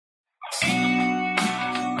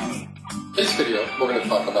today's video, we're going to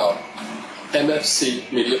talk about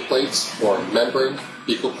MFC media plates or membrane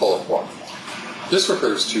fecal coliform. This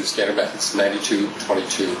refers to standard methods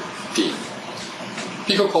 9222D.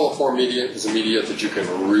 Fecal coliform media is a media that you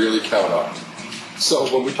can really count on.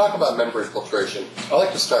 So when we talk about membrane filtration, I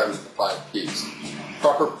like to start with the 5 P's.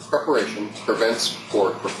 Proper preparation prevents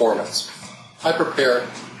poor performance. I prepare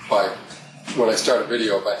when I start a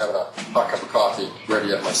video by having a hot cup of coffee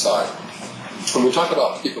ready at my side. When we talk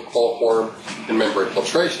about fecal coliform and membrane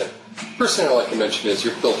filtration, first thing I like to mention is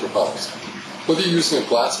your filter funnels. Whether you're using a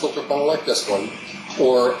glass filter funnel like this one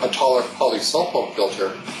or a taller polysulfone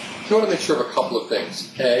filter, you want to make sure of a couple of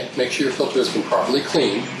things. A, make sure your filter has been properly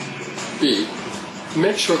cleaned. B,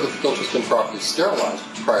 make sure that the filter has been properly sterilized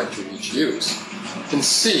prior to each use. And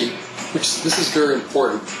C, which this is very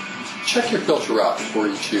important, check your filter out before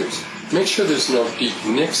each use. Make sure there's no deep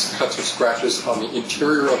nicks, cuts, or scratches on the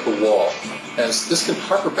interior of the wall, as this can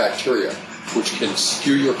harbor bacteria, which can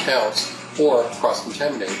skew your counts or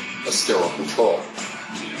cross-contaminate a sterile control.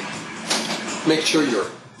 Make sure your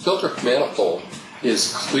filter manifold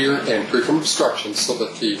is clear and free from obstructions so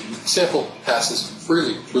that the sample passes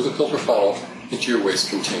freely through the filter funnel into your waste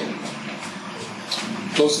container.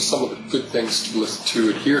 Those are some of the good things to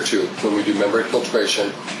adhere to when we do membrane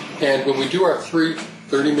filtration. And when we do our 3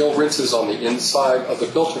 30 ml rinses on the inside of the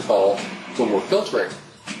filter funnel when we're filtering,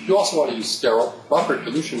 you also want to use sterile, buffered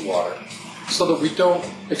dilution water so that we don't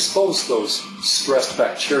expose those stressed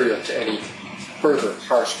bacteria to any further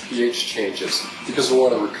harsh pH changes, because we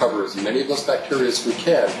want to recover as many of those bacteria as we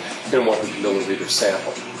can in 100 milliliter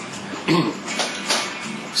sample.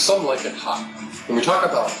 Some like it hot. When we talk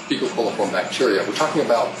about fecal coliform bacteria, we're talking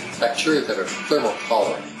about bacteria that are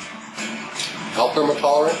thermotolerant. How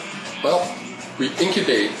thermotolerant? Well, we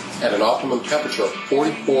incubate at an optimum temperature of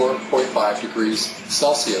 44.5 degrees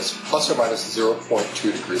Celsius plus or minus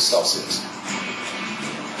 0.2 degrees Celsius.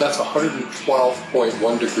 That's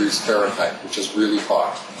 112.1 degrees Fahrenheit, which is really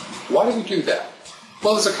hot. Why do we do that?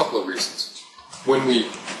 Well, there's a couple of reasons. When we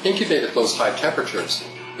incubate at those high temperatures,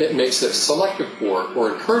 it makes it selective for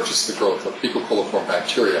or encourages the growth of fecal coliform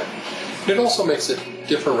bacteria. And it also makes it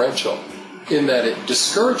differential in that it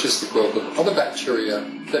discourages the growth of other bacteria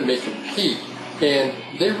that may compete, and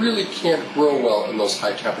they really can't grow well in those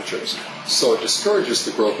high temperatures. So it discourages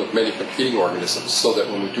the growth of many competing organisms, so that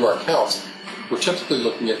when we do our counts, we're typically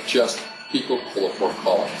looking at just fecal coliform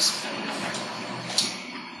colonies.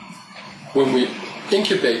 When we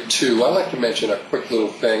incubate too, I like to mention a quick little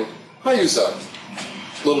thing. I use a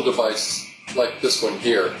little device like this one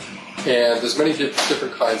here, and there's many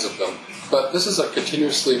different kinds of them. But this is a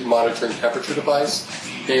continuously monitoring temperature device,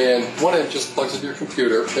 and one end just plugs into your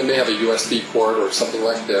computer. It may have a USB port or something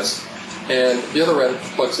like this, and the other end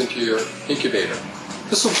plugs into your incubator.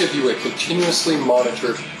 This will give you a continuously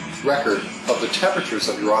monitored record of the temperatures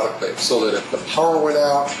of your autoclave, so that if the power went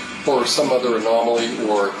out or some other anomaly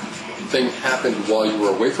or thing happened while you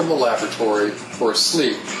were away from the laboratory or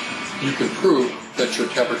asleep, you can prove that your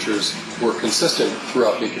temperatures were consistent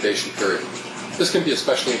throughout the incubation period. This can be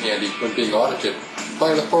especially handy when being audited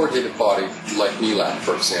by an authoritative body like NELAB,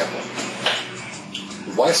 for example.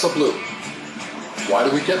 Why so blue? Why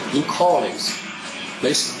do we get blue colonies,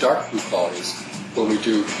 nice dark blue colonies, when we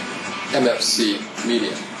do MFC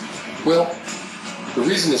media? Well, the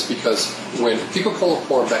reason is because when fecal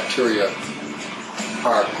coliform bacteria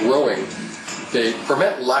are growing, they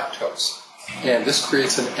ferment lactose, and this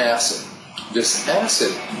creates an acid. This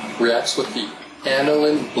acid reacts with the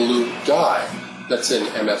aniline blue dye that's in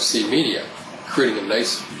MFC media, creating a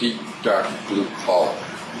nice, deep, dark blue color.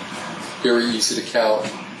 Very easy to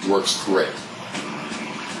count, works great.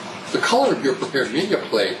 The color of your prepared media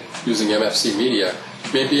plate using MFC media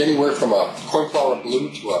may be anywhere from a cornflower blue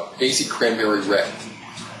to a hazy cranberry red.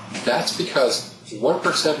 That's because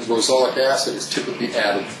 1% of rosolic acid is typically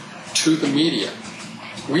added to the media.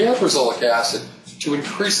 We add rosolic acid to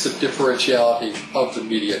increase the differentiality of the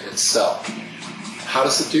media itself. How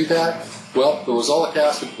does it do that? Well, the rosolic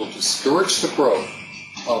acid will discourage the growth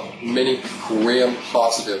of many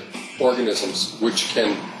gram-positive organisms which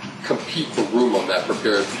can compete for room on that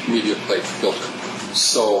prepared media plate filter.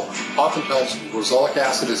 So oftentimes rosolic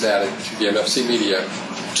acid is added to the MFC media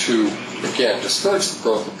to, again, discourage the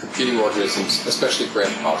growth of competing organisms, especially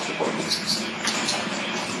gram-positive organisms.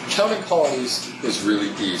 Counting colonies is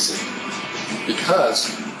really easy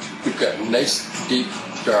because we've got nice, deep,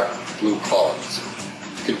 dark blue colonies.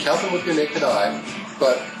 You can count them with your naked eye,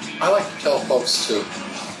 but I like to tell folks to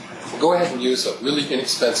go ahead and use a really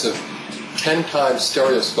inexpensive 10-times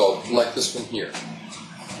stereoscope like this one here.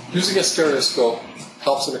 Using a stereoscope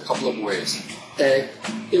helps in a couple of ways. A,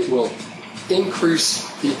 it will increase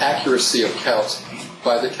the accuracy of counts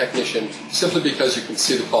by the technician simply because you can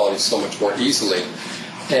see the quality so much more easily.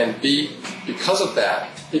 And B, because of that,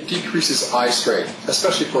 it decreases eye strain,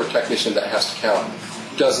 especially for a technician that has to count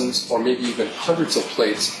dozens or maybe even hundreds of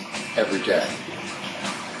plates every day.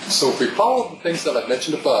 So if we follow the things that I've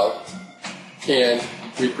mentioned above and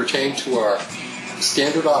we pertain to our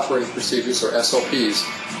standard operating procedures or SOPs,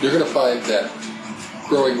 you're going to find that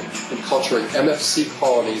growing and culturing MFC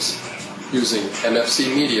colonies using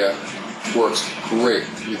MFC media works great.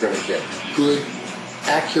 You're going to get good,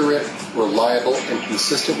 accurate, reliable, and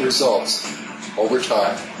consistent results over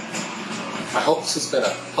time. I hope this has been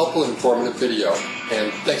a helpful and informative video,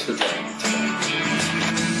 and thanks for joining.